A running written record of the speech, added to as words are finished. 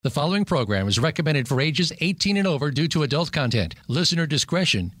The following program is recommended for ages 18 and over due to adult content. Listener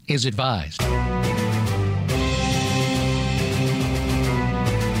discretion is advised.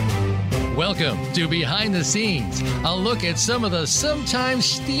 Welcome to Behind the Scenes, a look at some of the sometimes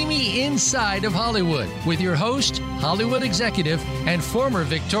steamy inside of Hollywood with your host, Hollywood executive, and former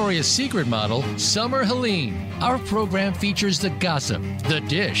Victoria's Secret model, Summer Helene. Our program features the gossip, the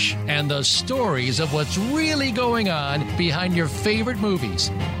dish, and the stories of what's really going on behind your favorite movies,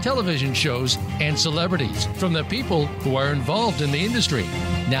 television shows, and celebrities from the people who are involved in the industry.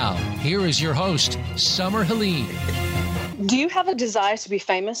 Now, here is your host, Summer Helene. Do you have a desire to be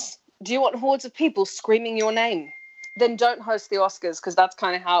famous? Do you want hordes of people screaming your name? Then don't host the Oscars, because that's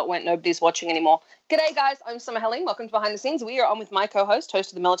kind of how it went. Nobody's watching anymore. G'day, guys. I'm Summer Helene. Welcome to Behind the Scenes. We are on with my co-host, host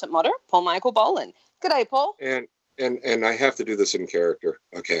of The Militant Modder, Paul Michael Boland. G'day, Paul. And I have to do this in character.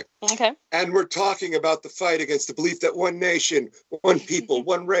 Okay. And we're talking about the fight against the belief that one nation, one people,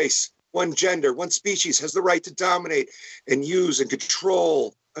 one race, one gender, one species has the right to dominate and use and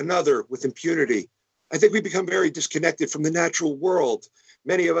control another with impunity. I think we become very disconnected from the natural world.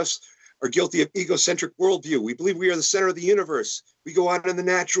 Many of us are guilty of egocentric worldview. We believe we are the center of the universe. We go out in the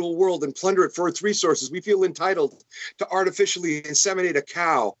natural world and plunder it for its resources. We feel entitled to artificially inseminate a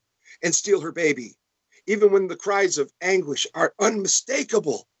cow and steal her baby. Even when the cries of anguish are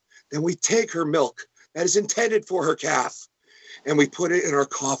unmistakable, then we take her milk that is intended for her calf and we put it in our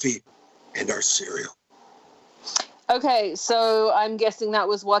coffee and our cereal. Okay, so I'm guessing that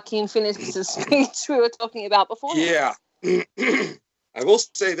was Joaquin Phoenix's speech we were talking about before. Yeah. I will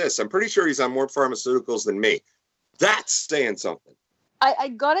say this. I'm pretty sure he's on more pharmaceuticals than me. That's saying something. I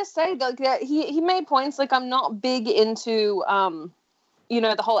gotta say, that he made points. Like, I'm not big into,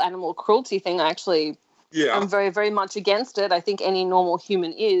 the whole animal cruelty thing, actually. Yeah. I'm very, very much against it. I think any normal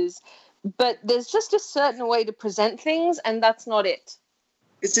human is. But there's just a certain way to present things, and that's not it.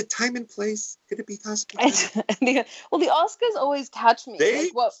 Is it time and place? Could it be possible? Well, the Oscars always catch me. They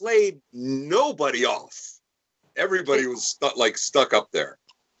played nobody off. Everybody was stuck up there.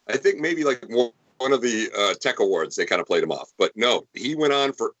 I think maybe like one of the tech awards, they kind of played him off. But no, he went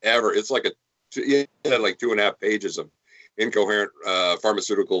on forever. It's like he had like 2.5 pages of incoherent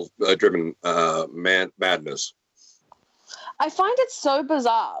pharmaceutical-driven madness. I find it so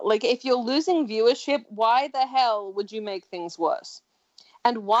bizarre. Like, if you're losing viewership, why the hell would you make things worse?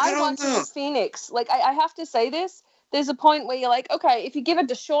 And why Joaquin Phoenix? Like, I have to say this. There's a point where you're like, okay, if you give it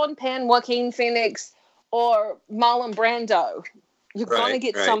to Sean Penn, Joaquin Phoenix, or Marlon Brando, you're going to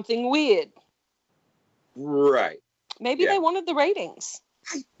get something weird. Right. Maybe they wanted the ratings.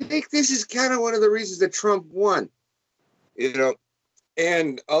 I think this is kind of one of the reasons that Trump won.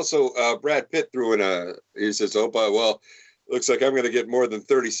 And also Brad Pitt threw in he says, looks like I'm going to get more than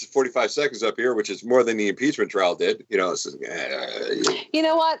 45 seconds up here, which is more than the impeachment trial did. You know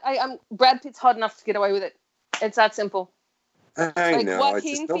what? Brad Pitt's hot enough to get away with it. It's that simple. I know.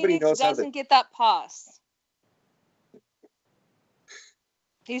 Joaquin Phoenix doesn't get that pass.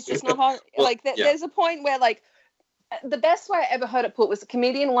 He's just not hot. There's a point where, like, the best way I ever heard it put was a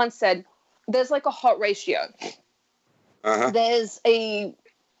comedian once said, there's like a hot ratio. Uh-huh. There's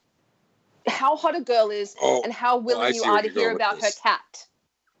how hot a girl is and how willing you are to hear about her cat.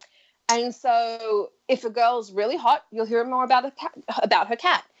 And so if a girl's really hot, you'll hear more about her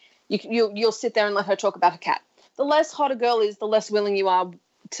cat. You'll sit there and let her talk about her cat. The less hot a girl is, the less willing you are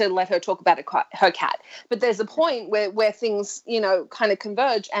to let her talk about her cat. But there's a point where things, kind of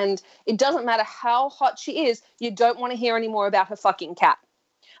converge, and it doesn't matter how hot she is, you don't want to hear any more about her fucking cat.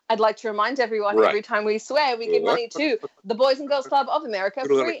 I'd like to remind everyone, every time we swear, we give money to the Boys and Girls Club of America,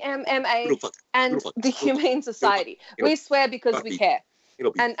 Free MMA, and the Humane Society. We swear because we care.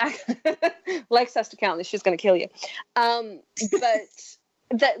 And Lex has to count this. She's going to kill you. But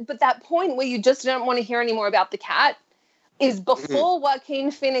that point where you just don't want to hear any more about the cat is before Joaquin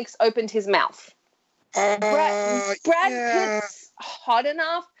Phoenix opened his mouth. Brad Pitt's hot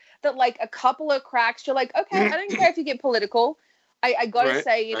enough that, like, a couple of cracks, you're like, okay, I don't care if you get political. I got to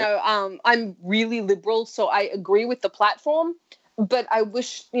say, I'm really liberal, so I agree with the platform, but I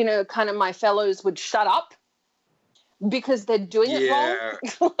wish, kind of my fellows would shut up because they're doing it wrong.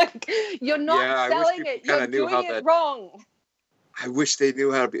 Like, you're not selling it. You're doing it wrong. I wish they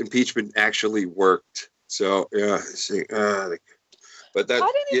knew how impeachment actually worked. So, but that,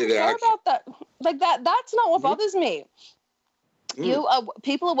 I didn't even care about that. Like, that's not what bothers me.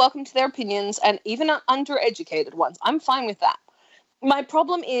 People are welcome to their opinions, and even undereducated ones. I'm fine with that. My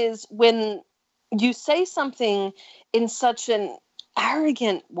problem is when you say something in such an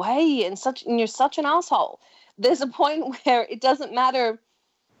arrogant way and you're such an asshole. There's a point where it doesn't matter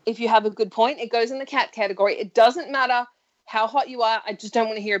if you have a good point. It goes in the cat category. It doesn't matter how hot you are. I just don't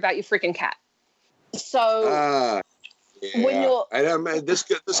want to hear about your freaking cat. So when you're... this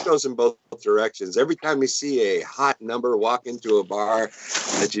goes in both directions. Every time you see a hot number walk into a bar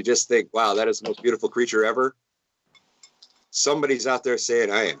that you just think, wow, that is the most beautiful creature ever, somebody's out there saying,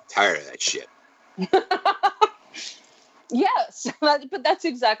 I am tired of that shit. Yes, but that's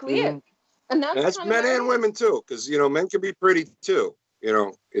exactly it. And that's men and women too, because men can be pretty too.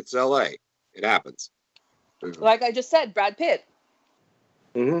 It's LA. It happens. Like I just said, Brad Pitt.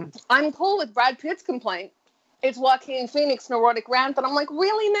 Mm-hmm. I'm cool with Brad Pitt's complaint. It's Joaquin Phoenix neurotic rant, but I'm like,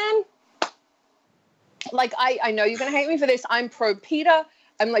 really, man? Like, I know you're gonna hate me for this. I'm pro PETA.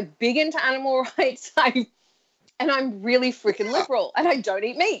 I'm like big into animal rights. And I'm really freaking liberal, and I don't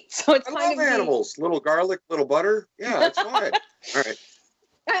eat meat, so it's I love animals. Little garlic, little butter. Yeah, that's fine. All right.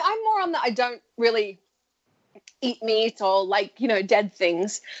 I'm more on the I don't really eat meat or like dead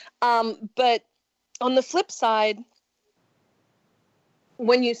things, but on the flip side,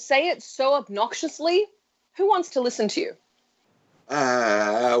 when you say it so obnoxiously, who wants to listen to you?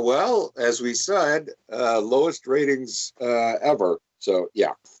 Well, as we said, lowest ratings ever. So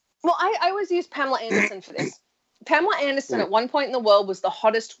yeah. Well, I always use Pamela Anderson for this. Pamela Anderson at one point in the world was the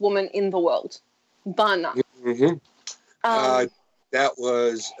hottest woman in the world, bar none. Mm-hmm. That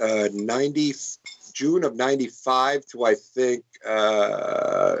was June of 95 to I think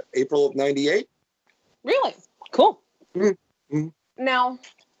April of 98. Really? Cool. Mm-hmm. Now,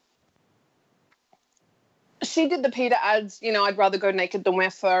 she did the PETA ads, I'd rather go naked than wear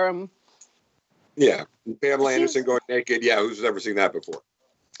fur. Yeah, Pamela Anderson going naked. Yeah, who's ever seen that before?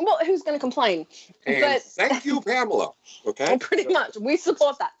 Well, who's going to complain? And thank you, Pamela. Okay. Well, pretty much. We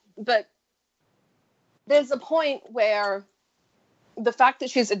support that. But there's a point where the fact that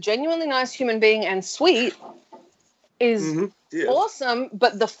she's a genuinely nice human being and sweet is awesome.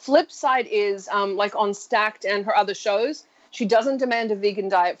 But the flip side is, like on Stacked and her other shows, she doesn't demand a vegan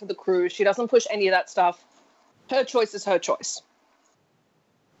diet for the crew. She doesn't push any of that stuff. Her choice is her choice.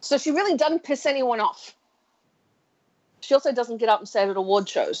 So she really doesn't piss anyone off. She also doesn't get up and say it at award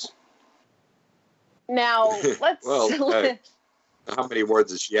shows. Now, let's... how many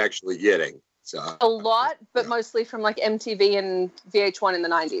awards is she actually getting? So a lot, but mostly from like MTV and VH1 in the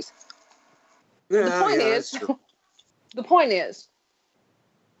 90s. Yeah, the point is...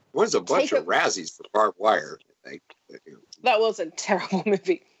 What's a bunch of Razzies for Barbed Wire, I think. That was a terrible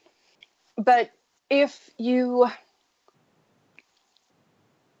movie. But if you...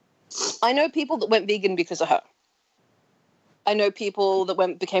 I know people that went vegan because of her. I know people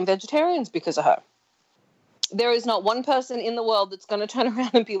that became vegetarians because of her. There is not one person in the world that's going to turn around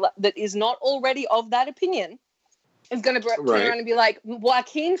and be like, that is not already of that opinion, is going to turn around and be like,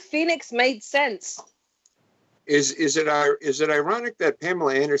 Joaquin Phoenix made sense. Is it ironic that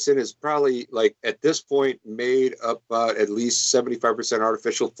Pamela Anderson is probably, like, at this point made up at least 75%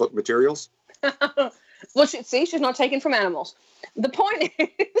 artificial foot materials? Well, she's not taken from animals. The point is,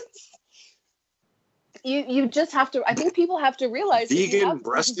 you just have to, I think people have to realize. Vegan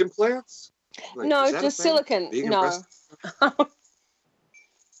breast implants? Like, no, just silicone. Vegan no.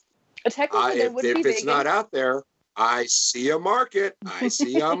 Technically, they would be if it's vegan. Not out there, I see a market.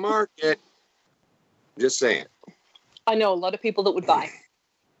 Just saying. I know a lot of people that would buy.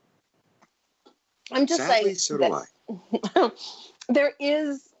 I'm just Sadly, saying. So do I. There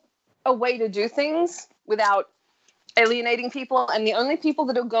is a way to do things without alienating people, and the only people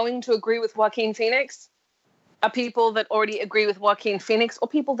that are going to agree with Joaquin Phoenix are people that already agree with Joaquin Phoenix or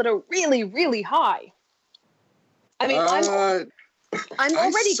people that are really, really high. I mean, I'm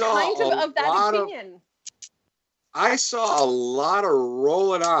already kind of that opinion. I saw a lot of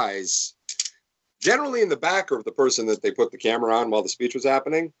rolling eyes, generally in the back of the person that they put the camera on while the speech was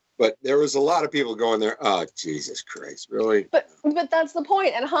happening. But there was a lot of people going there. Oh, Jesus Christ, really? But that's the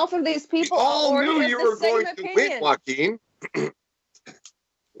point. And half of these people all knew you were going to win, Joaquin.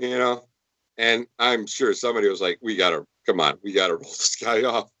 And I'm sure somebody was like, we got to roll this guy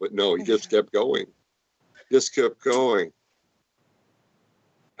off. But no, he just kept going. It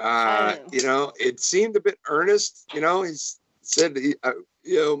seemed a bit earnest. He said,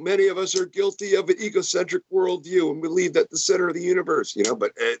 many of us are guilty of an egocentric worldview and believe that the center of the universe,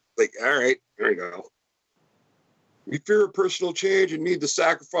 but all right, here we go. We fear personal change and need to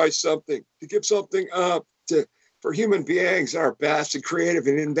sacrifice something, to give something up for human beings are best and creative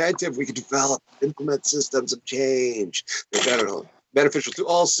and inventive. We can develop, implement systems of change. Beneficial to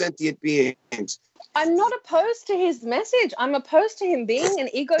all sentient beings. I'm not opposed to his message. I'm opposed to him being an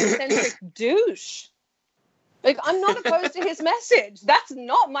egocentric douche. Like, I'm not opposed to his message. That's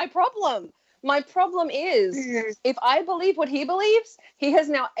not my problem. My problem is, if I believe what he believes, he has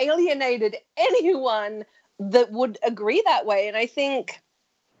now alienated anyone that would agree that way. And I think...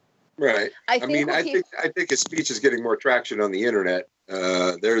 Right. I think his speech is getting more traction on the internet.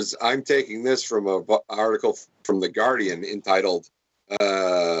 I'm taking this from an article from The Guardian entitled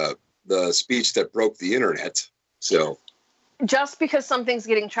 "The Speech That Broke the Internet." So, just because something's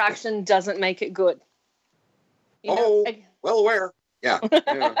getting traction doesn't make it good. Well aware. Yeah.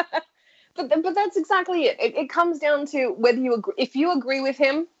 Yeah. but that's exactly it. It comes down to whether you agree. If you agree with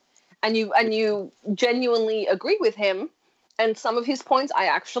him, and you genuinely agree with him. And some of his points I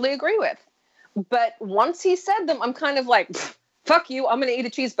actually agree with. But once he said them, I'm kind of like, fuck you, I'm going to eat a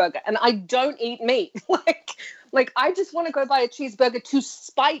cheeseburger. And I don't eat meat. like I just want to go buy a cheeseburger to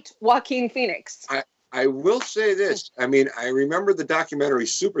spite Joaquin Phoenix. I will say this. I mean, I remember the documentary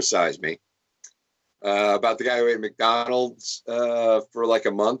Super Size Me about the guy who ate McDonald's for like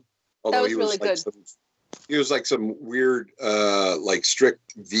a month. Although that was really good. He was like some weird, like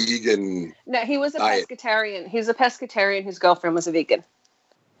strict vegan. No, he was a pescatarian. He was a pescatarian whose girlfriend was a vegan.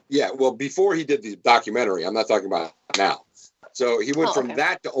 Yeah, well, before he did the documentary, I'm not talking about now. So he went from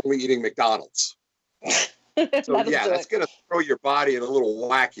that to only eating McDonald's. So yeah, that's going to throw your body in a little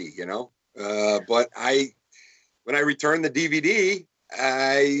wacky, you know. But when I returned the DVD,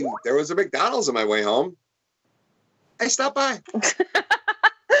 there was a McDonald's on my way home. I stopped by.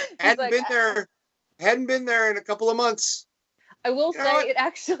 Hadn't been there in a couple of months. I will say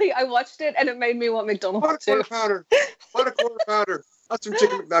I watched it and it made me want McDonald's too. What a quarter pounder. Not some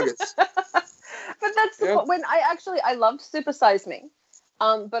chicken McNuggets. But that's the point. When I loved Super Size Me.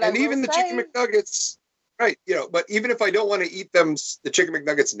 But even the chicken McNuggets, right? You know, but even if I don't want to eat the chicken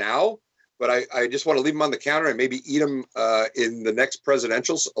McNuggets now, but I just want to leave them on the counter and maybe eat them in the next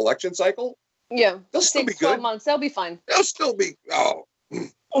presidential election cycle. Yeah, they'll still be good. 12 months, they'll be fine. They'll still be.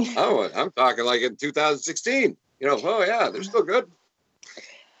 I'm talking like in 2016. You know, they're still good.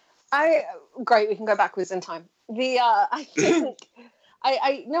 Great. We can go backwards in time. I think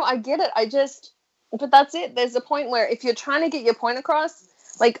I get it. But that's it. There's a point where if you're trying to get your point across,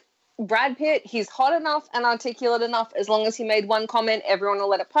 like Brad Pitt, he's hot enough and articulate enough. As long as he made one comment, everyone will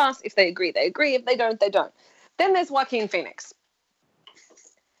let it pass. If they agree, they agree. If they don't, they don't. Then there's Joaquin Phoenix.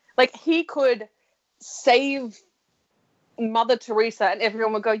 Like, he could save Mother Teresa and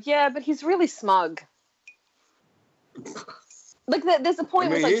everyone would go, yeah, but he's really smug. Like, there's a point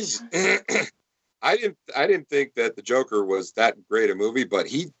where I didn't think that The Joker was that great a movie, but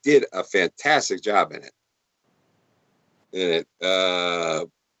he did a fantastic job in it.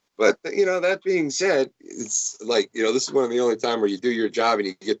 But you know, that being said, it's like, you know, this is one of the only time where you do your job and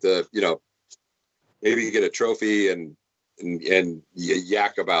you get to, you know, maybe you get a trophy and you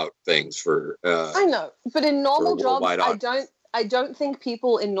yak about things for. I know, but in normal jobs, I don't think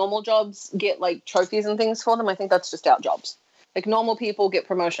people in normal jobs get like trophies and things for them. I think that's just our jobs. Like, normal people get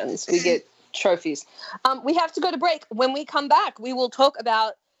promotions. We get trophies. We have to go to break. When we come back, we will talk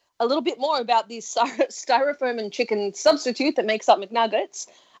about a little bit more about the styrofoam and chicken substitute that makes up McNuggets.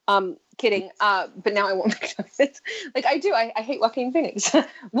 Kidding. But now I want McNuggets. Like, I do. I hate Joaquin Phoenix.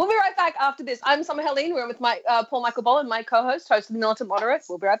 We'll be right back after this. I'm Summer Helene. We're with my Paul Michael Boland, my co-host, host of The Militant Moderate.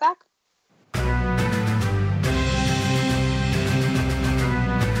 We'll be right back.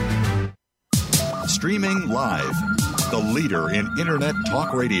 Streaming live. The leader in Internet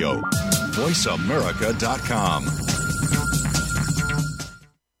talk radio. VoiceAmerica.com.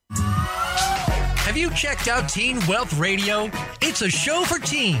 Have you checked out Teen Wealth Radio? It's a show for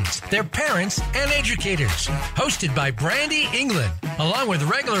teens, their parents, and educators. Hosted by Brandy England. Along with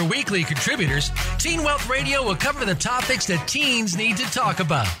regular weekly contributors, Teen Wealth Radio will cover the topics that teens need to talk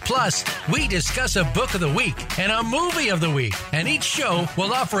about. Plus, we discuss a book of the week and a movie of the week. And each show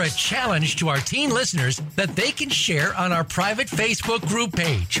will offer a challenge to our teen listeners that they can share on our private Facebook group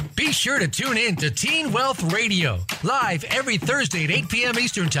page. Be sure to tune in to Teen Wealth Radio, live every Thursday at 8 p.m.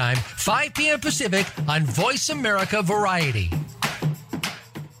 Eastern Time, 5 p.m. Pacific on Voice America Variety.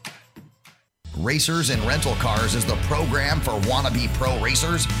 Racers and Rental Cars is the program for wannabe pro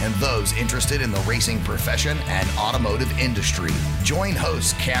racers and those interested in the racing profession and automotive industry. Join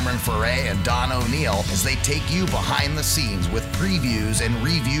hosts Cameron Foray and Don O'Neill as they take you behind the scenes with previews and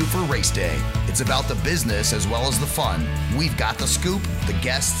review for race day. It's about the business as well as the fun. We've got the scoop, the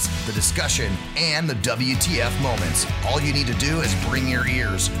guests, the discussion, and the WTF moments. All you need to do is bring your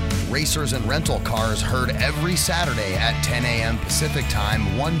ears. Racers and Rental Cars heard every Saturday at 10 a.m. Pacific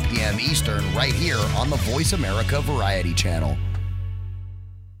Time, 1 p.m. Eastern, right here on the Voice America Variety Channel.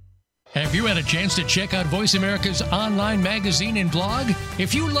 Have you had a chance to check out Voice America's online magazine and blog?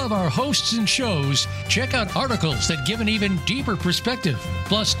 If you love our hosts and shows, check out articles that give an even deeper perspective,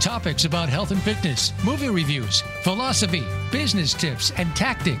 plus topics about health and fitness, movie reviews, philosophy, business tips and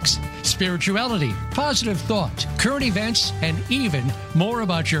tactics, spirituality, positive thought, current events, and even more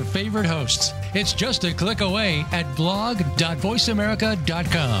about your favorite hosts. It's just a click away at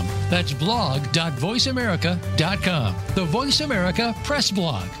blog.voiceamerica.com. That's blog.voiceamerica.com. The Voice America Press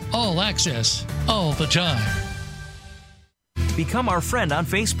Blog. All access, all the time. Become our friend on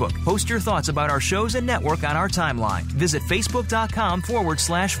Facebook. Post your thoughts about our shows and network on our timeline. Visit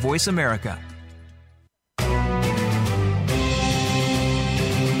facebook.com/Voice America.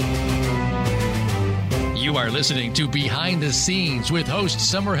 You are listening to Behind the Scenes with host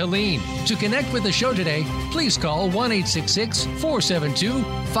Summer Helene. To connect with the show today, please call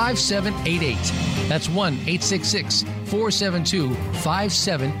 1-866-472-5788. That's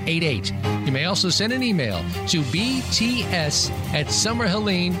 1-866-472-5788. You may also send an email to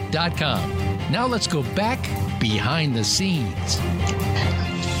bts@summerhelene.com. Now let's go back behind the scenes.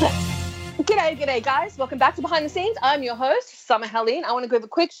 G'day, guys. Welcome back to Behind the Scenes. I'm your host, Summer Helene. I want to give a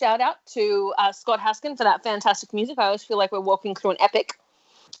quick shout out to Scott Haskin for that fantastic music. I always feel like we're walking through an epic.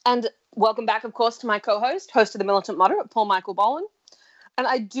 And welcome back, of course, to my co-host, host of The Militant Moderate, Paul Michael Boland. And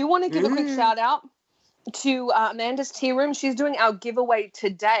I do want to give a quick shout out to Amanda's Tea Room. She's doing our giveaway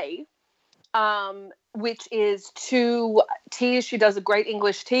today, which is 2 teas. She does a great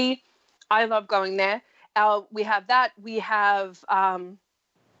English tea. I love going there. We have that. We have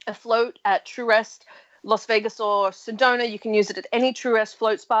a float at True Rest, Las Vegas or Sedona. You can use it at any True Rest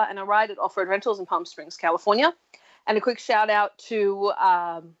float spa, and a ride at Off-Road Rentals in Palm Springs, California. And a quick shout out to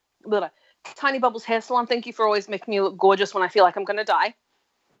Tiny Bubbles Hair Salon. Thank you for always making me look gorgeous when I feel like I'm going to die.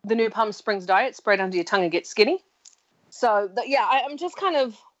 The new Palm Springs diet, spread under your tongue and get skinny. So I'm just kind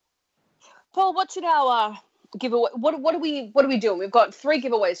of, Paul, what should our giveaway? What are we doing? We've got 3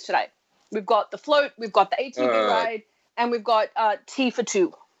 giveaways today. We've got the float, we've got the ATV ride, and we've got tea for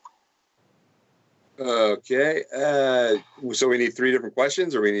 2. Okay. So we need 3 different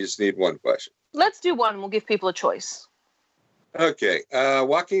questions, or we just need 1 question? Let's do 1. We'll give people a choice. Okay.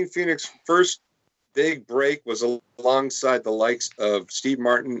 Joaquin Phoenix's first big break was alongside the likes of Steve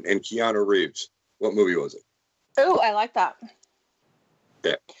Martin and Keanu Reeves. What movie was it? Oh, I like that.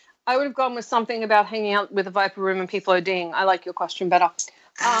 Yeah. I would have gone with something about hanging out with a Viper Room and people ODing. I like your question better.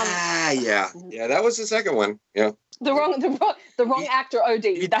 Yeah. That was the second one. Yeah. The wrong actor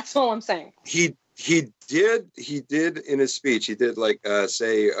OD. That's all I'm saying. He did in his speech. He did a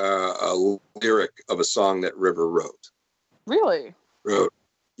lyric of a song that River wrote. Really? Wrote.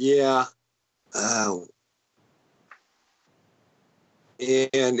 Yeah. And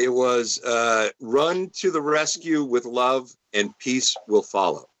it was "Run to the rescue with love, and peace will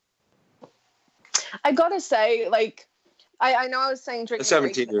follow." I gotta say, I know I was saying during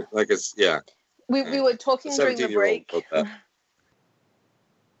 17 years, We were talking during the break.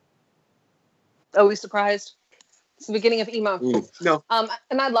 Are we surprised? It's the beginning of emo. No.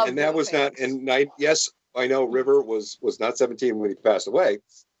 And I love. And that was not. And yes, I know River was not 17 when he passed away.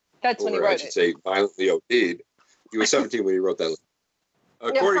 That's when he wrote it. I should say violently OD'd. He was 17 when he wrote that.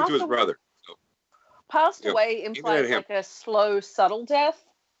 According to his brother. So, passed away implies like a slow, subtle death.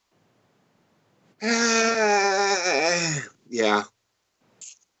 Yeah.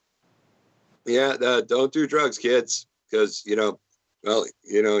 Don't do drugs, kids, because either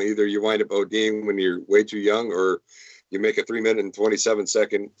you wind up ODing when you're way too young, or you make a 3-minute and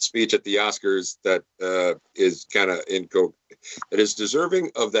 27-second speech at the Oscars that is kind of that is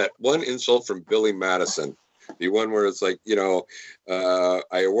deserving of that one insult from Billy Madison, the one where it's like, I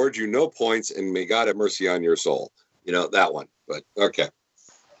award you no points and may God have mercy on your soul. That one. But okay,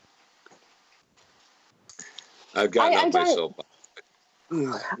 I've gotten out myself. I don't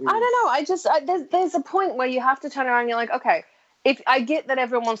know. I just there's a point where you have to turn around and you're like, okay, if I get that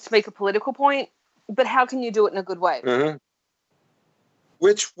everyone wants to make a political point, but how can you do it in a good way? Mm-hmm.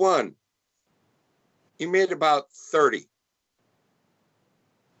 Which one? He made about 30.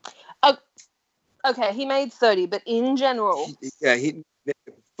 Okay, he made 30, but in general...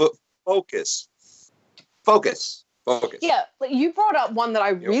 Focus. Yeah, you brought up one that I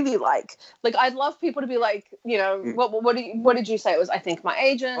really like. I'd love people to be like, what did you say? It was, I think, my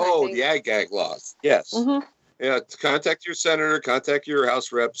agent. The ag-gag laws. Yes. Mm-hmm. Yeah, contact your senator, contact your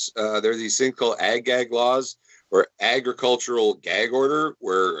House reps. There are these things called ag-gag laws, or agricultural gag order,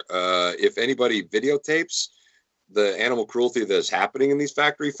 where if anybody videotapes the animal cruelty that is happening in these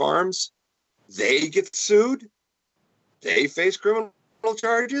factory farms, they get sued. They face criminal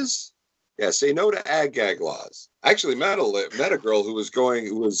charges. Yeah, say no to ag-gag laws. I actually met a girl who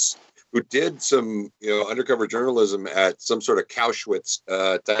did some undercover journalism at some sort of Cowschwitz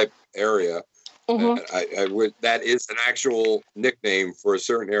type area. Mm-hmm. That is an actual nickname for a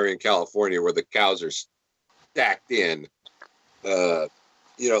certain area in California where the cows are stacked in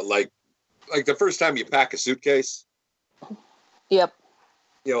like the first time you pack a suitcase. Yep.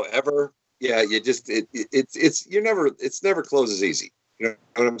 Ever. Yeah, you just it's never closes easy. You know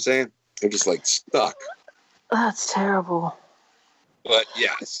what I'm saying? They're just like stuck. That's terrible. But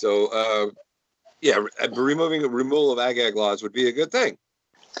yeah, so removal of ag laws would be a good thing.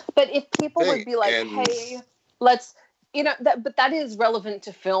 But if people would be like, hey, let's, but that is relevant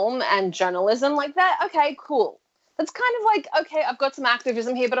to film and journalism like that. Okay, cool. That's kind of like, okay, I've got some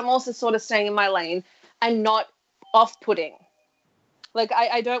activism here, but I'm also sort of staying in my lane and not off-putting. Like,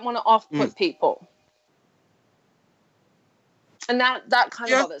 I don't want to off-put people. And that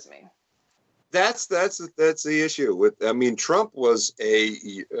kind of bothers me. That's the issue with. I mean, Trump was a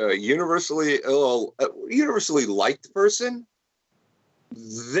universally liked person.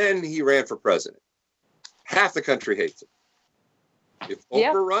 Then he ran for president. Half the country hates him. If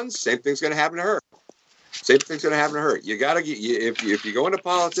Oprah runs, same thing's going to happen to her. Same thing's going to happen to her. You got to get if you go into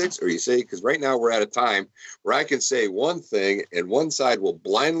politics, or you say, because right now we're at a time where I can say one thing and one side will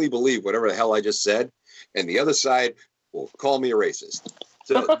blindly believe whatever the hell I just said, and the other side will call me a racist.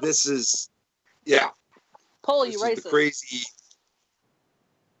 So this is. Yeah. Paul, you racist. Crazy.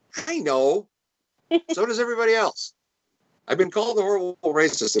 I know. So does everybody else. I've been called a horrible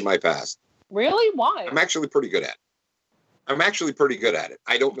racist in my past. Really? Why? I'm actually pretty good at it.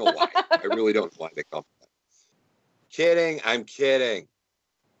 I don't know why. I really don't know why they call me that. Kidding. I'm kidding.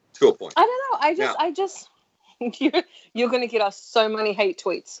 To a point. I don't know. I just you're going to get us so many hate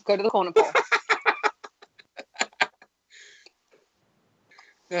tweets. Go to the corner, Paul.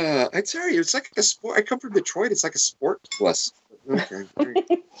 I'm sorry. It's like a sport. I come from Detroit. It's like a sport plus. Okay.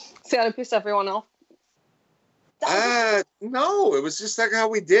 See how to piss everyone off? No. It was just like how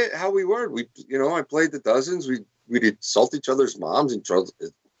we were. We, I played the dozens. We'd insult each other's moms and insult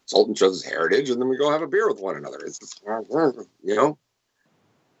each other's heritage, and then we go have a beer with one another. It's just, Yes,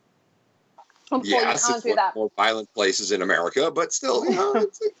 it's one of the more violent places in America, but still,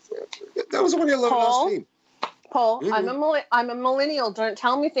 that was when you loved us team. Paul, mm-hmm. I'm a millennial. Don't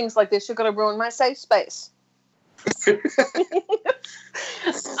tell me things like this. You're going to ruin my safe space. I'm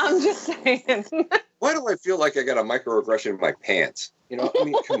just saying. Why do I feel like I got a microaggression in my pants? Come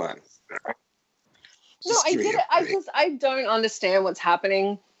on. No, I get it. I don't understand what's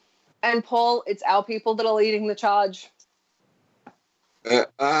happening. And Paul, it's our people that are leading the charge. No,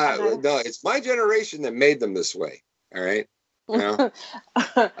 it's my generation that made them this way. All right.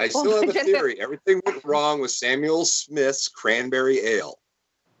 I still have a theory. Everything went wrong with Samuel Smith's cranberry ale.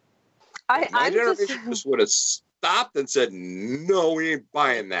 My generation just would have stopped and said, "No, we ain't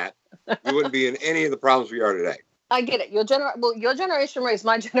buying that." We wouldn't be in any of the problems we are today. I get it. Your generation raised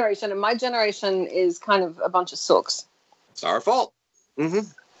my generation, and my generation is kind of a bunch of sooks. It's our fault. Mm-hmm.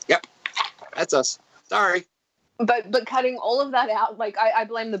 Yep, that's us. Sorry. But cutting all of that out, like I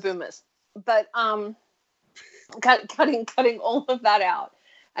blame the boomers. But cutting all of that out,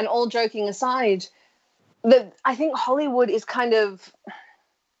 and all joking aside, I think Hollywood is kind of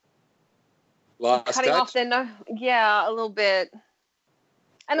cutting off their a little bit.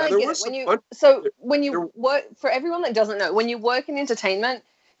 And I get it when you work, for everyone that doesn't know, when you work in entertainment,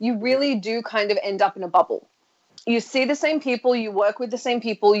 you really do kind of end up in a bubble. You see the same people, you work with the same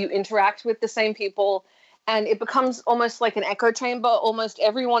people, you interact with the same people, and it becomes almost like an echo chamber. Almost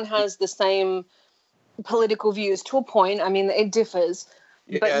everyone has the same political views to a point. I mean, it differs.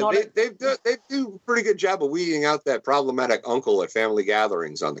 But they do a pretty good job of weeding out that problematic uncle at family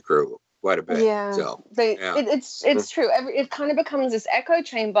gatherings on the crew quite a bit. Yeah, so, it's true. It kind of becomes this echo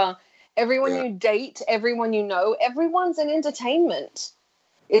chamber. Everyone you date, everyone you know, everyone's in entertainment.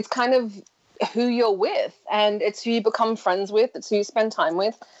 It's kind of who you're with, and it's who you become friends with. It's who you spend time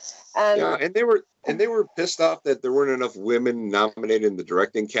with. And they were pissed off that there weren't enough women nominated in the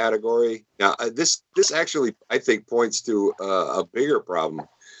directing category. Now, this actually, I think, points to a bigger problem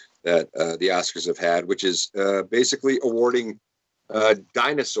that the Oscars have had, which is basically awarding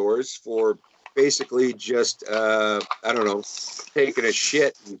dinosaurs for basically just, taking a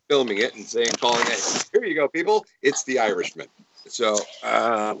shit and filming it and calling it, "Here you go, people, it's The Irishman." So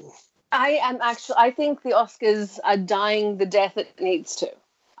I think the Oscars are dying the death it needs to.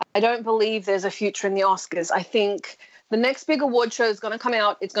 I don't believe there's a future in the Oscars. I think the next big award show is going to come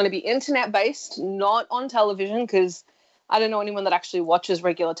out. It's going to be internet-based, not on television, because I don't know anyone that actually watches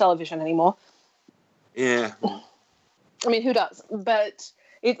regular television anymore. Yeah. I mean, who does? But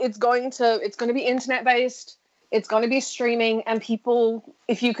it's going to be internet-based. It's going to be streaming, and people,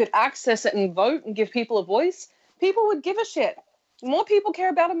 if you could access it and vote and give people a voice, people would give a shit. More people care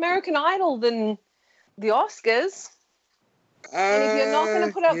about American Idol than the Oscars. And if you're not going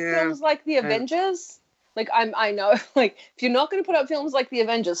to put out films like The Avengers, Like, I know, like, if you're not going to put out films like The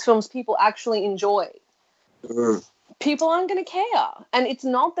Avengers, films people actually enjoy, people aren't going to care. And it's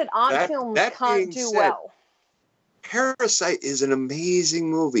not that art films can't do well. Parasite is an amazing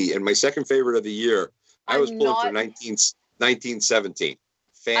movie, and my second favorite of the year. I was pulling for 1917.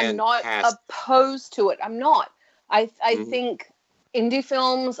 Fantastic. I'm not opposed to it. I'm not. I think indie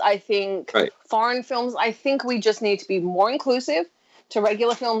films, I think foreign films, I think we just need to be more inclusive to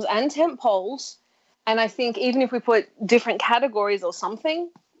regular films and tentpoles. And I think even if we put different categories or something,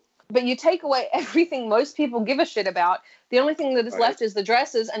 but you take away everything most people give a shit about, the only thing that is left is the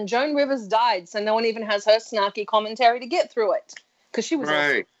dresses, and Joan Rivers died, so no one even has her snarky commentary to get through it, because she was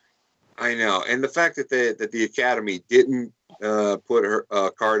awesome. I know. And the fact that the Academy didn't put her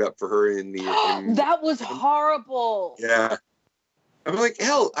card up for her in the... that was horrible. Yeah. I'm like,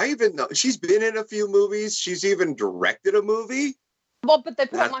 hell, I even know she's been in a few movies. She's even directed a movie. Well, but they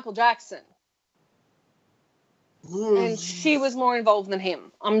put up Michael Jackson. And she was more involved than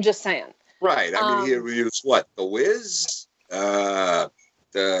him. I'm just saying. Right. I mean, he was what? The Wiz? And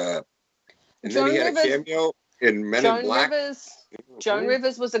then he had a cameo in Men in Black. Joan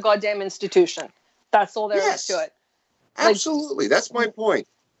Rivers was a goddamn institution. That's all there is to it. Absolutely. That's my point.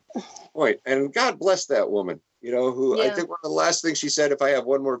 And God bless that woman. You know, who I think one of the last things she said, if I have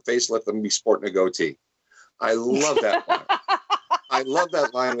one more facelift, I'm going to be sporting a goatee. I love that line. I love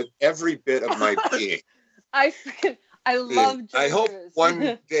that line with every bit of my being. I love Joan I hope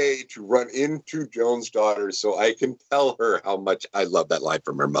one day to run into Joan's daughter so I can tell her how much I love that line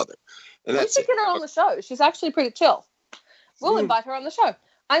from her mother. And that's we should get her on the show. She's actually pretty chill. We'll invite her on the show.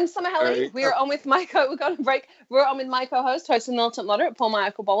 I'm Summer Helene. We're on with my we're going to break. We're on with my co-host, host and militant moderate, Paul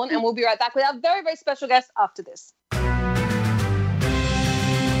Michael Boland, and we'll be right back with our very, very special guest after this.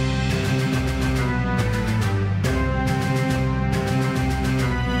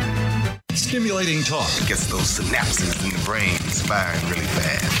 Stimulating talk gets those synapses in the brain firing really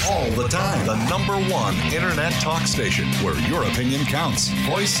fast. All the time. The #1 internet talk station where your opinion counts.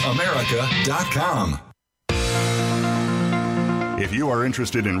 VoiceAmerica.com. If you are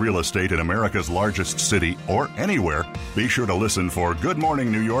interested in real estate in America's largest city or anywhere, be sure to listen for Good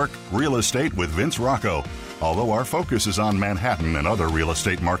Morning New York, Real Estate with Vince Rocco. Although our focus is on Manhattan and other real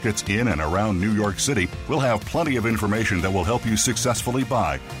estate markets in and around New York City, we'll have plenty of information that will help you successfully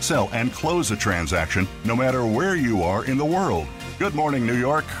buy, sell, and close a transaction no matter where you are in the world. Good Morning New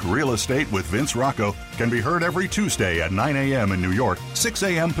York, Real Estate with Vince Rocco can be heard every Tuesday at 9 a.m. in New York, 6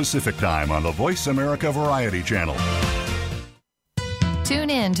 a.m. Pacific Time on the Voice America Variety Channel. Tune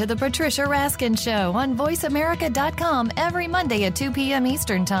in to The Patricia Raskin Show on VoiceAmerica.com every Monday at 2 p.m.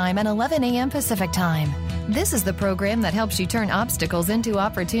 Eastern Time and 11 a.m. Pacific Time. This is the program that helps you turn obstacles into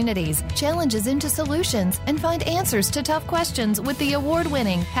opportunities, challenges into solutions, and find answers to tough questions with the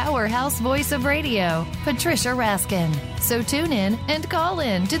award-winning powerhouse voice of radio, Patricia Raskin. So tune in and call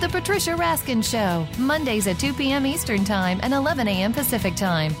in to The Patricia Raskin Show, Mondays at 2 p.m. Eastern Time and 11 a.m. Pacific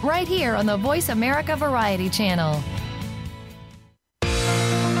Time, right here on the Voice America Variety Channel.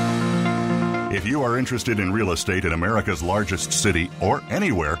 If you are interested in real estate in America's largest city or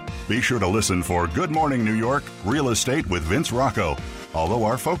anywhere, be sure to listen for Good Morning New York, Real Estate with Vince Rocco. Although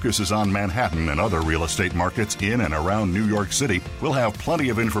our focus is on Manhattan and other real estate markets in and around New York City, we'll have plenty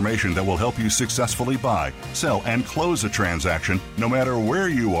of information that will help you successfully buy, sell, and close a transaction no matter where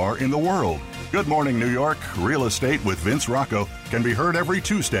you are in the world. Good Morning New York, Real Estate with Vince Rocco can be heard every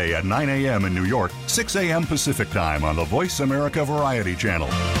Tuesday at 9 a.m. in New York, 6 a.m. Pacific Time on the Voice America Variety Channel.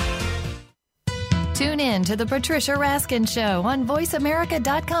 Tune in to The Patricia Raskin Show on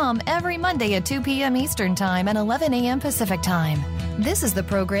VoiceAmerica.com every Monday at 2 p.m. Eastern Time and 11 a.m. Pacific Time. This is the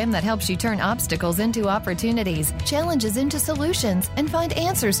program that helps you turn obstacles into opportunities, challenges into solutions, and find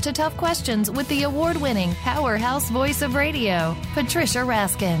answers to tough questions with the award-winning powerhouse voice of radio, Patricia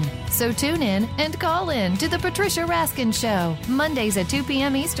Raskin. So tune in and call in to The Patricia Raskin Show, Mondays at 2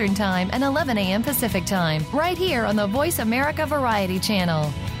 p.m. Eastern Time and 11 a.m. Pacific Time, right here on the Voice America Variety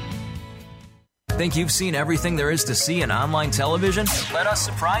Channel. Think you've seen everything there is to see in online television? Let us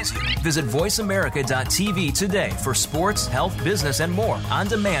surprise you. Visit VoiceAmerica.tv today for sports, health, business, and more on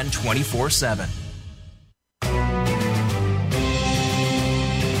demand 24/7.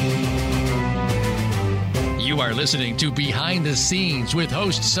 You are listening to Behind the Scenes with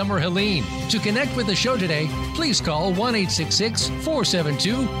host Summer Helene. To connect with the show today, please call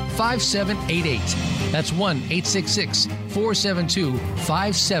 1-866-472-5788. That's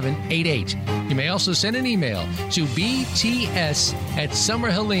 1-866-472-5788. You may also send an email to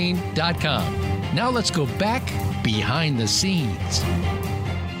bts@summerhelene.com. Now let's go back behind the scenes.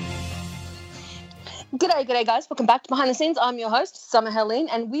 G'day guys. Welcome back to Behind the Scenes. I'm your host, Summer Helene,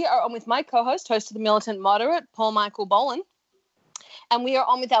 and we are on with my co-host, host of The Militant Moderate, Paul Michael Boland. And we are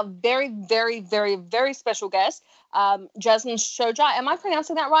on with our very, very, very, very special guest, Jasmine Shojai. Am I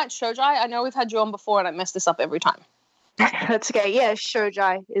pronouncing that right? Shojai? I know we've had you on before and I mess this up every time. That's okay. Yeah,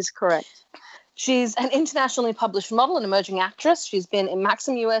 Shojai is correct. She's an internationally published model and emerging actress. She's been in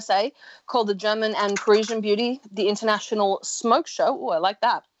Maxim USA, called the German and Parisian Beauty, the International Smoke Show. Oh, I like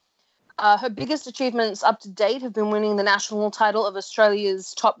that. Her biggest achievements up to date have been winning the national title of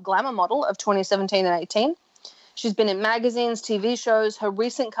Australia's top glamour model of 2017 and 18. She's been in magazines, TV shows. Her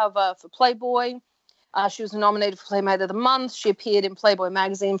recent cover for Playboy. She was nominated for Playmate of the Month. She appeared in Playboy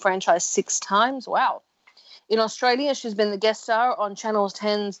magazine franchise 6 times. Wow. In Australia, she's been the guest star on Channel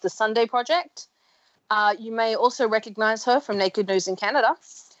 10's The Sunday Project. You may also recognize her from Naked News in Canada.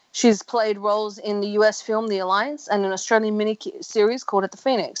 She's played roles in the US film The Alliance and an Australian mini-series called At the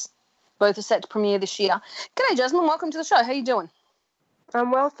Phoenix. Both are set to premiere this year. G'day, Jasmine. Welcome to the show. How are you doing? I'm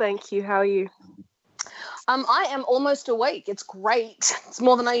well, thank you. How are you? I am almost awake. It's great. It's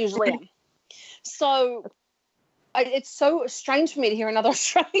more than I usually am. So it's so strange for me to hear another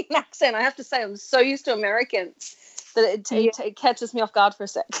Australian accent. I have to say I'm so used to Americans that it catches me off guard for a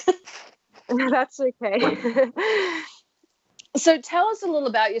sec. That's okay. So tell us a little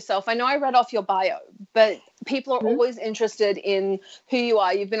about yourself. I know I read off your bio, but people are always interested in who you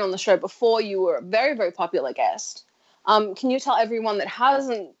are. You've been on the show before. You were a very, very popular guest. Can you tell everyone that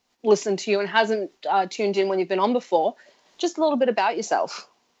hasn't listened to you and hasn't tuned in when you've been on before, just a little bit about yourself?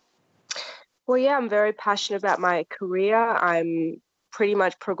 Well, yeah, I'm very passionate about my career. I'm pretty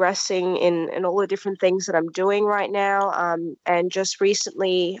much progressing in all the different things that I'm doing right now. And just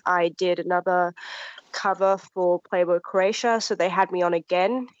recently I did another cover for Playboy Croatia. So they had me on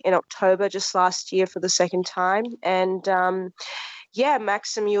again in October just last year for the second time. And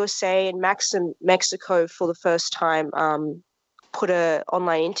Maxim USA and Maxim Mexico for the first time put an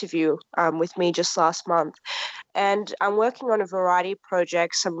online interview with me just last month. And I'm working on a variety of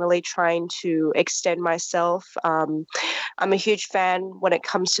projects. I'm really trying to extend myself. I'm a huge fan when it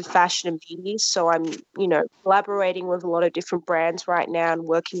comes to fashion and beauty. So I'm, collaborating with a lot of different brands right now and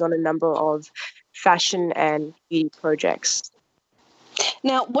working on a number of fashion and beauty projects.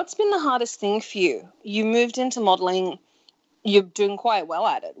 Now, what's been the hardest thing for you? You moved into modeling. You're doing quite well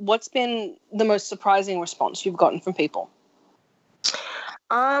at it. What's been the most surprising response you've gotten from people?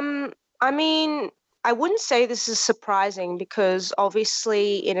 I wouldn't say this is surprising because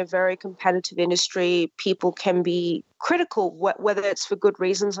obviously in a very competitive industry, people can be critical, whether it's for good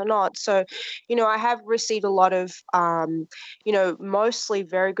reasons or not. So, I have received a lot of, mostly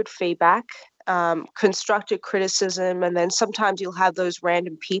very good feedback, constructive criticism, and then sometimes you'll have those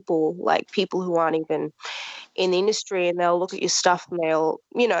random people, like people who aren't even in the industry, and they'll look at your stuff and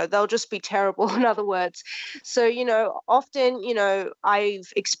they'll just be terrible, in other words. So, often,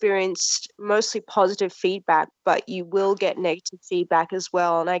 I've experienced mostly positive feedback, but you will get negative feedback as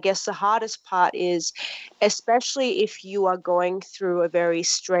well. And I guess the hardest part is, especially if you are going through a very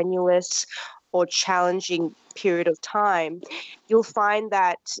strenuous or challenging period of time, you'll find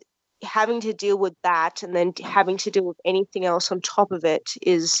that having to deal with that and then having to deal with anything else on top of it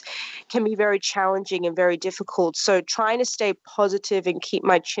can be very challenging and very difficult. So trying to stay positive and keep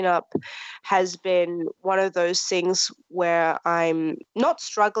my chin up has been one of those things where I'm not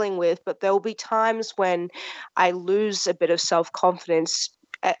struggling with, but there will be times when I lose a bit of self-confidence,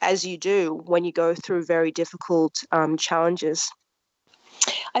 as you do when you go through very difficult challenges.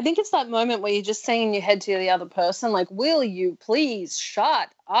 I think it's that moment where you're just saying in your head to the other person, like, will you please shut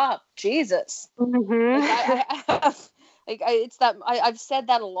up, Jesus? Mm-hmm. I've said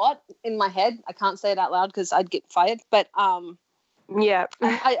that a lot in my head. I can't say it out loud because I'd get fired. But yeah,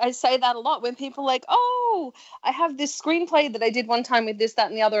 I say that a lot when people are like, oh, I have this screenplay that I did one time with this, that,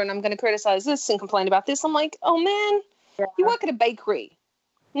 and the other, and I'm going to criticize this and complain about this. I'm like, oh, man, you work at a bakery.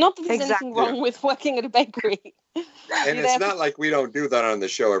 Not that there's anything wrong with working at a bakery. And it's not like we don't do that on the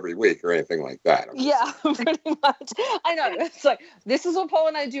show every week or anything like that. Yeah, pretty much. I know. It's like, this is what Paul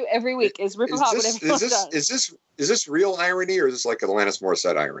and I do every week is rip apart what everyone does. Is this real irony or is this like Alanis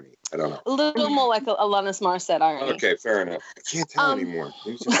Morissette irony? I don't know. A little more like Alanis Morissette irony. Okay, fair enough. I can't tell anymore.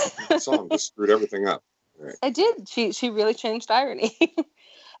 The song just screwed everything up. Right. I did. She really changed irony.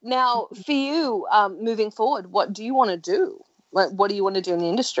 Now, for you, moving forward, what do you want to do? What do you want to do in the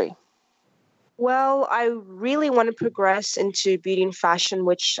industry? Well, I really want to progress into beauty and fashion,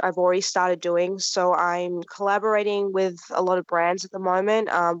 which I've already started doing. So I'm collaborating with a lot of brands at the moment.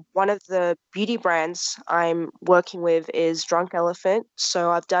 One of the beauty brands I'm working with is Drunk Elephant.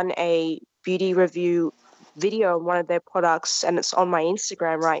 So I've done a beauty review video on one of their products, and it's on my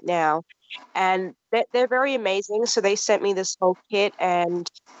Instagram right now. And they're very amazing. So they sent me this whole kit, and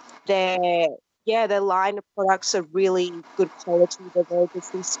their line of products are really good quality. They're very good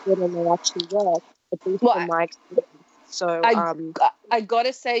for skin, and they actually work, at least from my experience. So I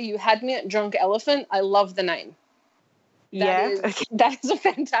gotta say, you had me at Drunk Elephant. I love the name. That is a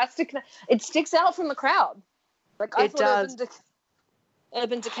fantastic name. It sticks out from the crowd. Like I thought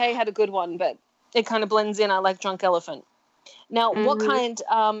Urban Decay had a good one, but it kind of blends in. I like Drunk Elephant. Now, what kind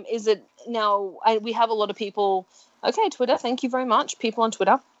is it? Now, we have a lot of people. Okay, Twitter. Thank you very much, people on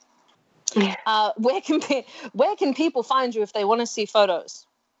Twitter. Where can people find you if they want to see photos,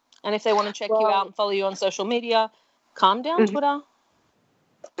 and if they want to check you out and follow you on social media? Calm down, Twitter.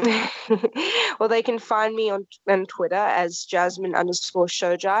 Well, they can find me on Twitter as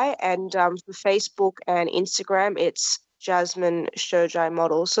Jasmine_Shojai, and for Facebook and Instagram, it's Jasmine Shojai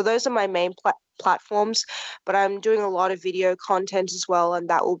Model. So those are my main platforms, but I'm doing a lot of video content as well, and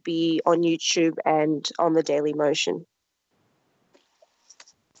that will be on YouTube and on the Daily Motion.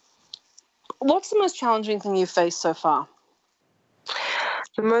 What's the most challenging thing you've faced so far?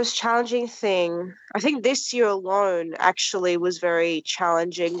 The most challenging thing, I think this year alone actually was very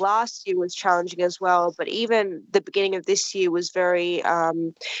challenging. Last year was challenging as well, but even the beginning of this year was very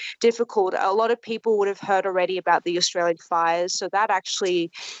difficult. A lot of people would have heard already about the Australian fires, so that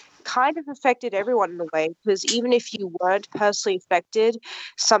actually kind of affected everyone in a way, because even if you weren't personally affected,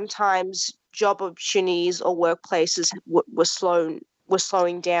 sometimes job opportunities or workplaces were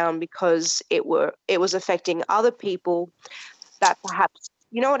slowing down because it was affecting other people that perhaps,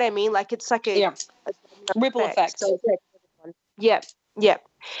 you know what I mean? Like it's like a ripple effect. So, yeah.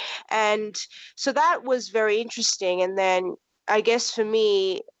 And so that was very interesting. And then I guess for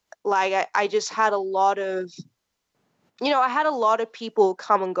me, like I just had a lot of, I had a lot of people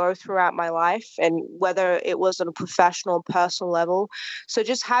come and go throughout my life, and whether it was on a professional, personal level. So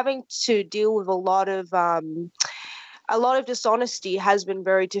just having to deal with a lot of dishonesty has been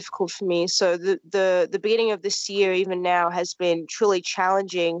very difficult for me. So the beginning of this year, even now, has been truly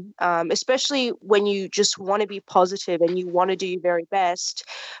challenging, especially when you just want to be positive and you want to do your very best,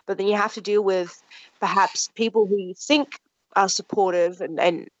 but then you have to deal with perhaps people who you think are supportive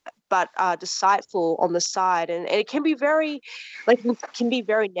but are deceitful on the side, and it can be very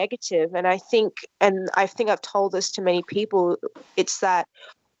negative. And I think I've told this to many people. It's that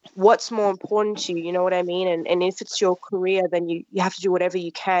what's more important to you, you know what I mean? And if it's your career, then you have to do whatever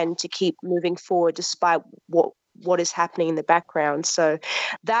you can to keep moving forward despite what is happening in the background. So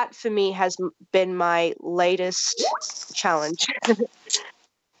that for me has been my latest challenge.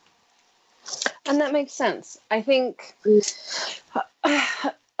 And that makes sense. I think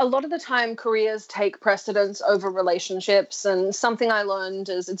a lot of the time careers take precedence over relationships, and something I learned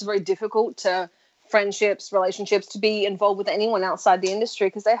is it's very difficult to friendships, relationships, to be involved with anyone outside the industry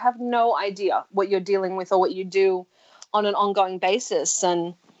because they have no idea what you're dealing with or what you do on an ongoing basis.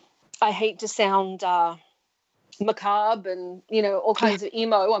 And I hate to sound macabre and, all kinds of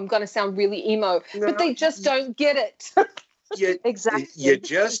emo. I'm going to sound really emo, but they just don't get it. Exactly. You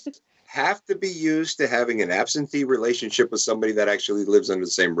just have to be used to having an absentee relationship with somebody that actually lives under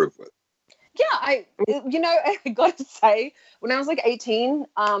the same roof with. Yeah, I got to say, when I was like 18,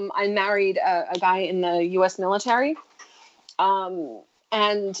 I married a guy in the U.S. military,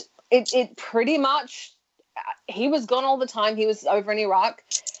 and it pretty much, he was gone all the time. He was over in Iraq,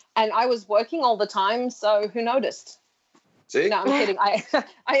 and I was working all the time, so who noticed? See? No, I'm kidding.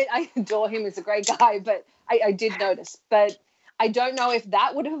 I adore him. He's a great guy, but I did notice. But I don't know if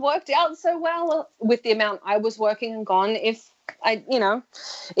that would have worked out so well with the amount I was working and gone if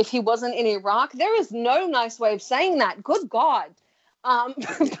he wasn't in Iraq. There is no nice way of saying that. Good God.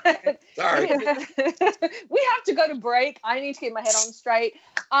 Sorry. We have to go to break. I need to get my head on straight.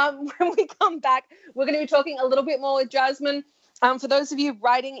 When we come back, we're going to be talking a little bit more with Jasmine. For those of you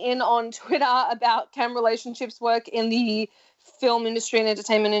writing in on Twitter about can relationships work in the film industry and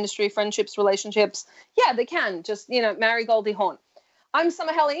entertainment industry, friendships, relationships, yeah, they can. Just, marry Goldie Hawn. I'm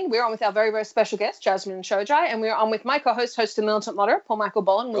Summer Helene. We're on with our very, very special guest, Jasmine Shojai, and we're on with my co-host, host and militant moderate, Paul Michael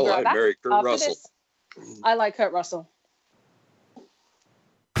Boland. We'll be right back. Marry Kurt Russell. I like Kurt Russell.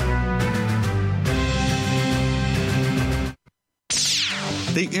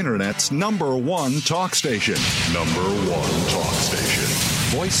 The Internet's #1 talk station. #1 talk station.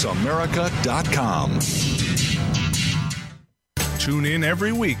 VoiceAmerica.com. Tune in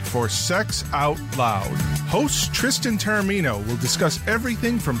every week for Sex Out Loud. Host Tristan Taramino will discuss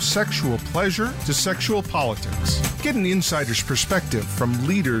everything from sexual pleasure to sexual politics. Get an insider's perspective from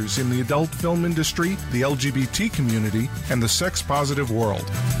leaders in the adult film industry, the LGBT community, and the sex-positive world.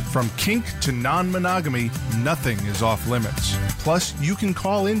 From kink to non-monogamy, nothing is off limits. Plus, you can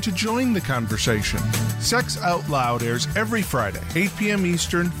call in to join the conversation. Sex Out Loud airs every Friday, 8 p.m.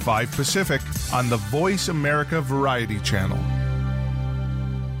 Eastern, 5 Pacific, on the Voice America Variety Channel.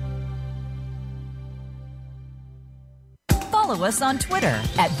 Follow us on Twitter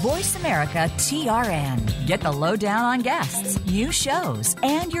at VoiceAmericaTRN. Get the lowdown on guests, new shows,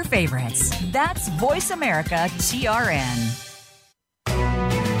 and your favorites. That's VoiceAmericaTRN.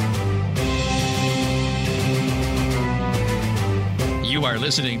 You are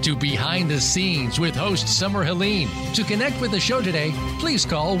listening to Behind the Scenes with host Summer Helene. To connect with the show today, please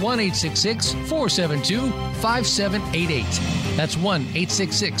call 1-866-472-5788. That's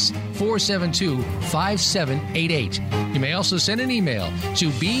 1-866-472-5788. You may also send an email to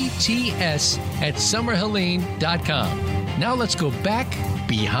bts@summerhelene.com. Now let's go back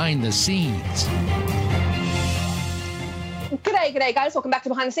behind the scenes. G'day, guys. Welcome back to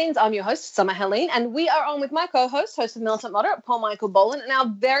Behind the Scenes. I'm your host, Summer Helene, and we are on with my co-host, host of Militant Moderate, Paul Michael Boland, and our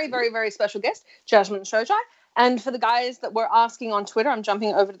very, very, very special guest, Jasmine Shojai. And for the guys that were asking on Twitter, I'm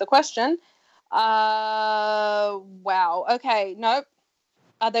jumping over to the question. Wow. Okay. Nope.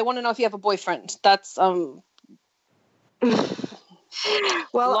 They want to know if you have a boyfriend. That's well,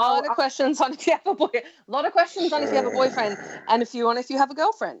 a lot of questions on if you have a boyfriend. A lot of questions on if you have a boyfriend, and if you have a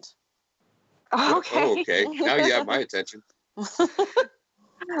girlfriend. Okay. Oh, okay. Now you have my attention.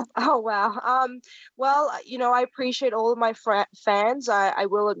 Oh, wow. Well, I appreciate all of my fans. I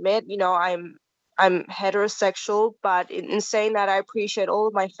will admit, I'm heterosexual, but in saying that, I appreciate all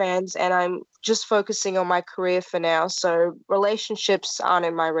of my fans, and I'm just focusing on my career for now. So relationships aren't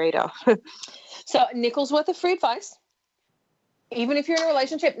in my radar. So nickel's worth of free advice. Even if you're in a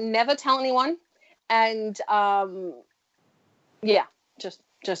relationship, never tell anyone. And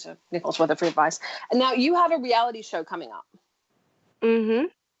just a nickel's worth of free advice. And now you have a reality show coming up. Mm-hmm.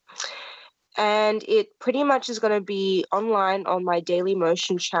 And it pretty much is going to be online on my Daily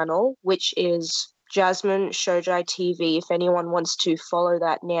Motion channel, which is Jasmine Shojai TV, if anyone wants to follow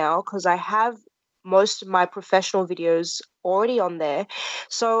that now, because I have most of my professional videos already on there.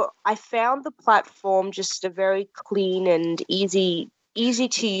 So I found the platform just a very clean and easy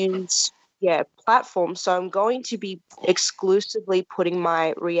to use platform. So I'm going to be exclusively putting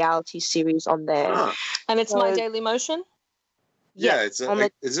my reality series on there. And it's My Daily Motion? Yeah, is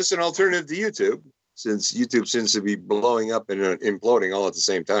this an alternative to YouTube? Since YouTube seems to be blowing up and imploding all at the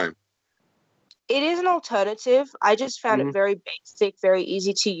same time. It is an alternative. I just found it very basic, very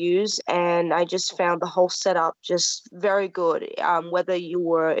easy to use, and I just found the whole setup just very good. Whether you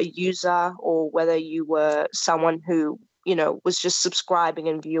were a user or whether you were someone who, was just subscribing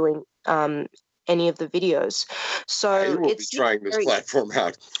and viewing any of the videos. So I will be trying this platform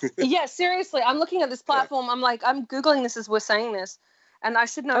out. Yeah, seriously. I'm looking at this platform. I'm Googling this as we're saying this, and I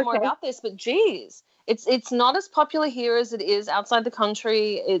should know more about this, but geez, it's not as popular here as it is outside the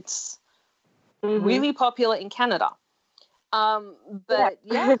country. It's really popular in Canada. But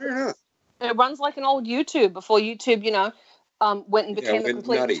it runs like an old YouTube before YouTube, went and became a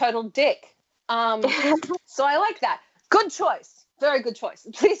complete total dick. So I like that. Good choice. Very good choice.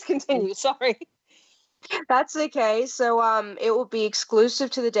 Please continue. Sorry. That's okay. So it will be exclusive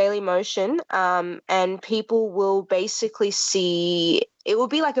to the Daily Motion, and people will basically see – it will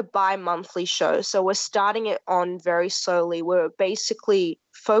be like a bi-monthly show. So we're starting it on very slowly. We're basically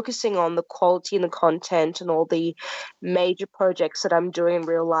focusing on the quality and the content and all the major projects that I'm doing in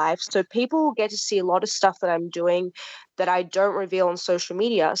real life. So people will get to see a lot of stuff that I'm doing that I don't reveal on social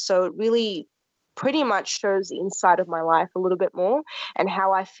media. So it really – pretty much shows the inside of my life a little bit more and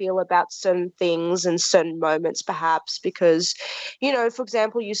how I feel about certain things and certain moments perhaps because, for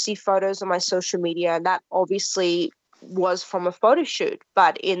example, you see photos on my social media and that obviously was from a photo shoot.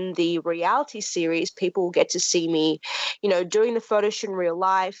 But in the reality series, people will get to see me, doing the photo shoot in real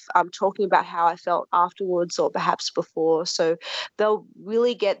life. I'm talking about how I felt afterwards or perhaps before. So they'll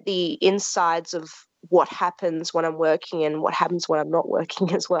really get the insides of what happens when I'm working and what happens when I'm not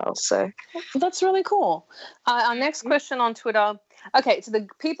working as well. So that's really cool. Our next question on Twitter. Okay, so the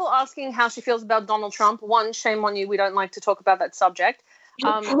people asking how she feels about Donald Trump. One, shame on you. We don't like to talk about that subject.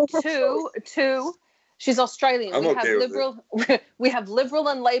 Two, she's Australian. We have liberal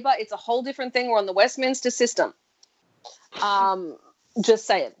and Labor. It's a whole different thing. We're on the Westminster system. Just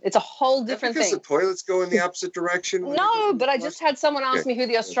saying. It's a whole different thing. Because the toilets go in the opposite direction? No, but I just had someone ask me who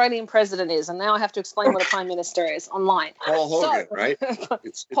the Australian president is, and now I have to explain what a prime minister is online. Paul Hogan, right?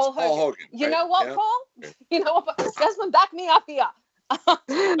 It's Paul Hogan. You know what, yeah. Paul? You know what? Jasmine, back me up here.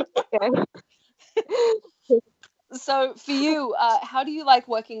 So for you, how do you like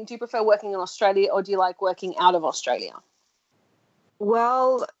working? Do you prefer working in Australia or do you like working out of Australia?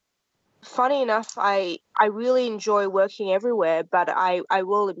 Well, funny enough, I really enjoy working everywhere, but I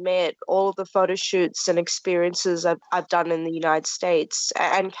will admit all of the photo shoots and experiences I've done in the United States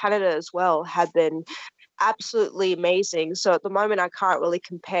and Canada as well have been absolutely amazing. So at the moment, I can't really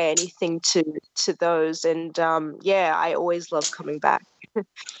compare anything to those. And I always love coming back.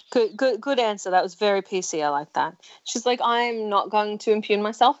 Good answer. That was very PC. I like that. She's like, I'm not going to impugn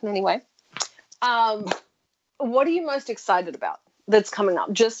myself in any way. What are you most excited about that's coming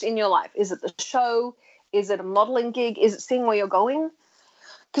up just in your life? Is it the show? Is it a modeling gig? Is it seeing where you're going?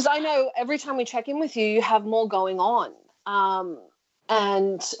 Because I know every time we check in with you, you have more going on.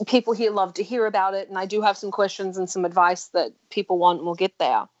 And people here love to hear about it. And I do have some questions and some advice that people want, and we'll get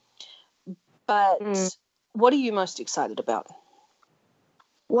there. But what are you most excited about?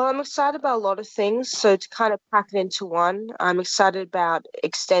 Well, I'm excited about a lot of things. So to kind of pack it into one, I'm excited about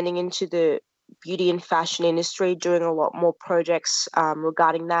extending into the beauty and fashion industry, doing a lot more projects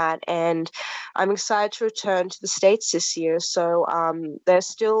regarding that. And I'm excited to return to the States this year. So there's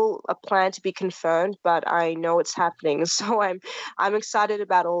still a plan to be confirmed, but I know it's happening. So I'm excited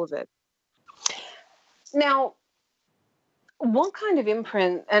about all of it. Now, what kind of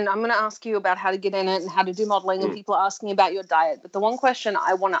imprint, and I'm going to ask you about how to get in it and how to do modeling, and people are asking about your diet. But the one question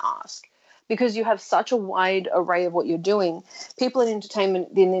I want to ask, because you have such a wide array of what you're doing, people in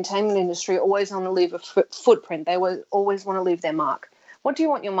the entertainment industry always want to leave a footprint. They always want to leave their mark. What do you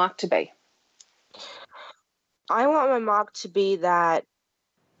want your mark to be? I want my mark to be that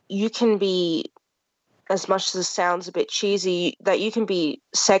you can be, as much as it sounds a bit cheesy, that you can be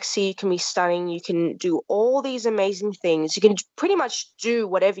sexy, you can be stunning, you can do all these amazing things. You can pretty much do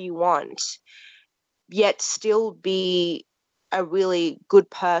whatever you want, yet still be a really good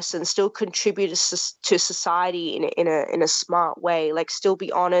person, still contribute to society in a smart way, like still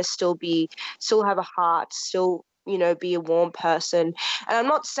be honest, still have a heart, still, be a warm person. And I'm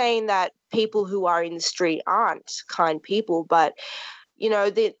not saying that people who are in the street aren't kind people, but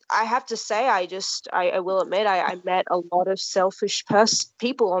I have to say, I will admit, I met a lot of selfish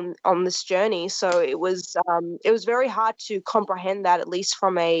people on this journey. So it was very hard to comprehend that, at least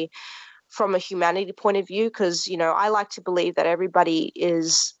from a humanity point of view, because, I like to believe that everybody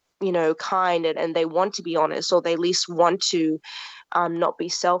is, kind and they want to be honest, or they at least want to not be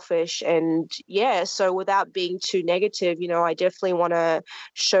selfish. And so without being too negative, I definitely want to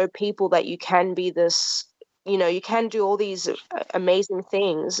show people that you can be this, you can do all these amazing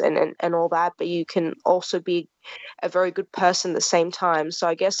things and all that, but you can also be a very good person at the same time. So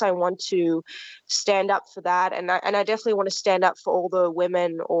I guess I want to stand up for that. And I definitely want to stand up for all the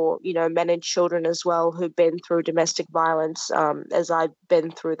women or, men and children as well who've been through domestic violence, as I've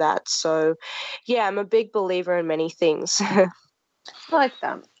been through that. So, I'm a big believer in many things. I like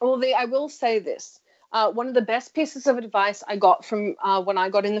that. Well, I will say this. One of the best pieces of advice I got from when I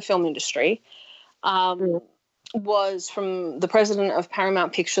got in the film industry was from the president of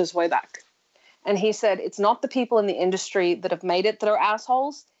Paramount Pictures way back. And he said, it's not the people in the industry that have made it that are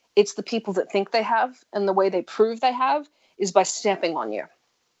assholes. It's the people that think they have. And the way they prove they have is by stepping on you.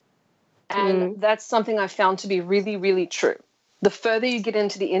 And that's something I found to be really, really true. The further you get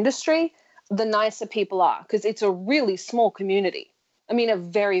into the industry, the nicer people are, because it's a really small community. I mean, a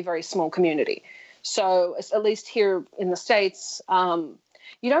very, very small community. So at least here in the States,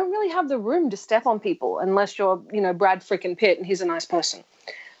 you don't really have the room to step on people unless you're, Brad frickin' Pitt and he's a nice person.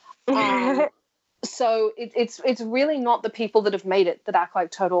 So it's really not the people that have made it that act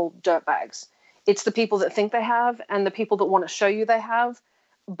like total dirtbags. It's the people that think they have and the people that want to show you they have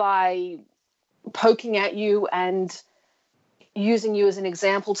by poking at you and using you as an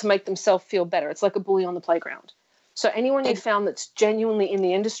example to make themselves feel better. It's like a bully on the playground. So anyone you found that's genuinely in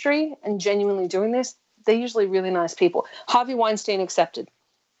the industry and genuinely doing this, they're usually really nice people. Harvey Weinstein accepted.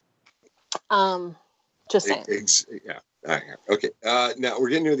 Just saying. Okay. Now we're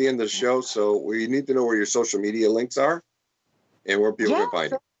getting near the end of the show, so we need to know where your social media links are and where people can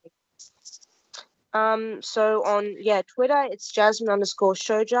find you. So on Twitter it's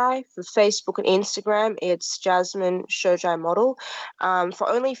Jasmine_Shojai. For Facebook and Instagram it's Jasmine Shojai Model. For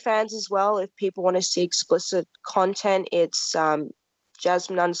OnlyFans as well, if people want to see explicit content, it's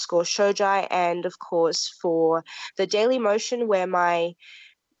Jasmine_Shojai. And of course for the Daily Motion, where my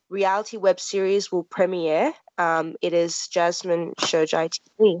reality web series will premiere, it is Jasmine Shojai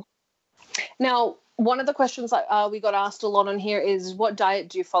TV. Now, one of the questions we got asked a lot on here is, what diet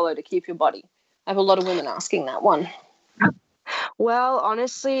do you follow to keep your body? I have a lot of women asking that one. Well,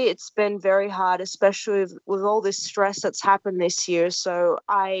 honestly, it's been very hard, especially with all this stress that's happened this year. So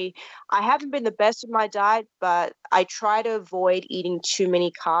I haven't been the best with my diet, but I try to avoid eating too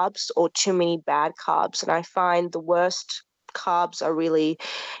many carbs or too many bad carbs. And I find the worst carbs are really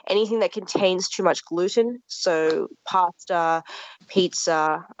anything that contains too much gluten. So pasta,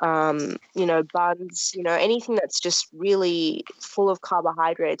 pizza, buns, anything that's just really full of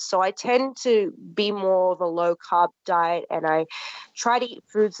carbohydrates. So I tend to be more of a low carb diet, and I try to eat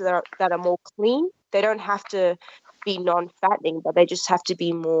foods that are more clean. They don't have to be non-fattening, but they just have to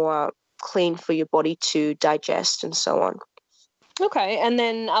be more clean for your body to digest and so on. Okay. And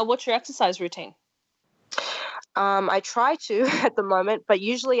then what's your exercise routine? I try to at the moment, but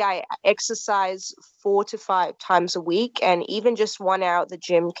usually I exercise 4 to 5 times a week, and even just 1 hour at the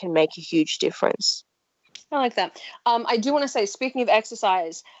gym can make a huge difference. I like that. I do want to say, speaking of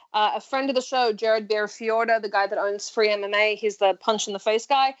exercise, a friend of the show, Jared Bearfiorda, the guy that owns Free MMA, he's the punch in the face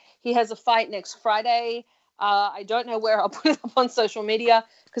guy. He has a fight next Friday. I don't know where. I'll put it up on social media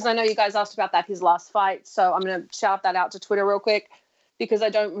because I know you guys asked about that, his last fight. So I'm going to shout that out to Twitter real quick, because I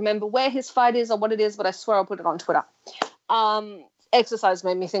don't remember where his fight is or what it is, but I swear I'll put it on Twitter. Exercise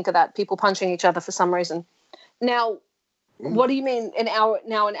made me think of that, people punching each other for some reason. Now, what do you mean an hour?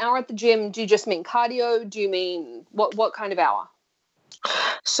 Now, an hour at the gym, do you just mean cardio? Do you mean what kind of hour?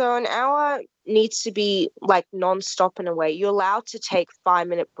 So an hour needs to be like non-stop in a way. You're allowed to take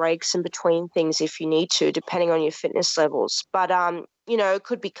 5-minute breaks in between things if you need to, depending on your fitness levels. But, it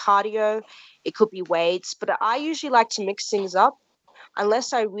could be cardio, it could be weights, but I usually like to mix things up.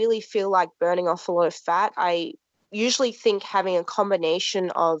 Unless I really feel like burning off a lot of fat, I usually think having a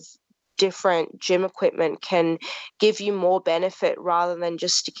combination of different gym equipment can give you more benefit rather than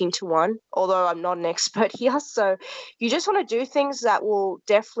just sticking to one, although I'm not an expert here. So you just want to do things that will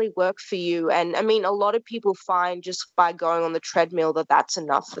definitely work for you. And I mean, a lot of people find just by going on the treadmill that that's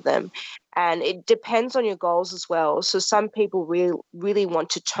enough for them. And it depends on your goals as well. So some people really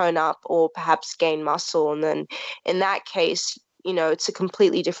want to tone up or perhaps gain muscle. And then in that case, it's a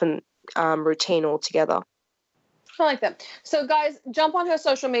completely different routine altogether. I like that. So, guys, jump on her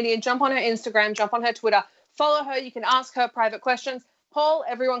social media, jump on her Instagram, jump on her Twitter, follow her. You can ask her private questions. Paul,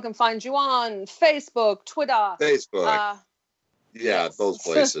 everyone can find you on Facebook, Twitter. Facebook. Those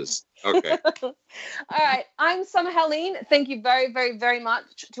places. Okay. All right. I'm Summer Helene. Thank you very, very, very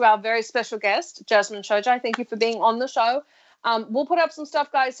much to our very special guest, Jasmine Shojai. Thank you for being on the show. We'll put up some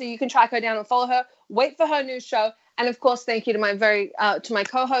stuff, guys, so you can track her down and follow her. Wait for her new show. And, of course, thank you to my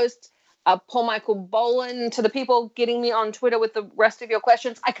co-host, Paul Michael Boland, to the people getting me on Twitter with the rest of your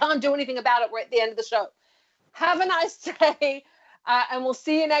questions. I can't do anything about it. We're at the end of the show. Have a nice day, and we'll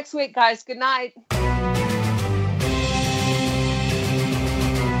see you next week, guys. Good night.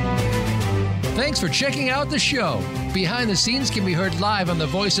 Thanks for checking out the show. Behind the Scenes can be heard live on the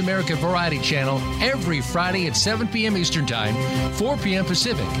Voice America Variety Channel every Friday at 7 p.m. Eastern Time, 4 p.m.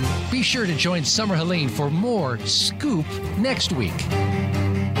 Pacific. Be sure to join Summer Helene for more Scoop next week.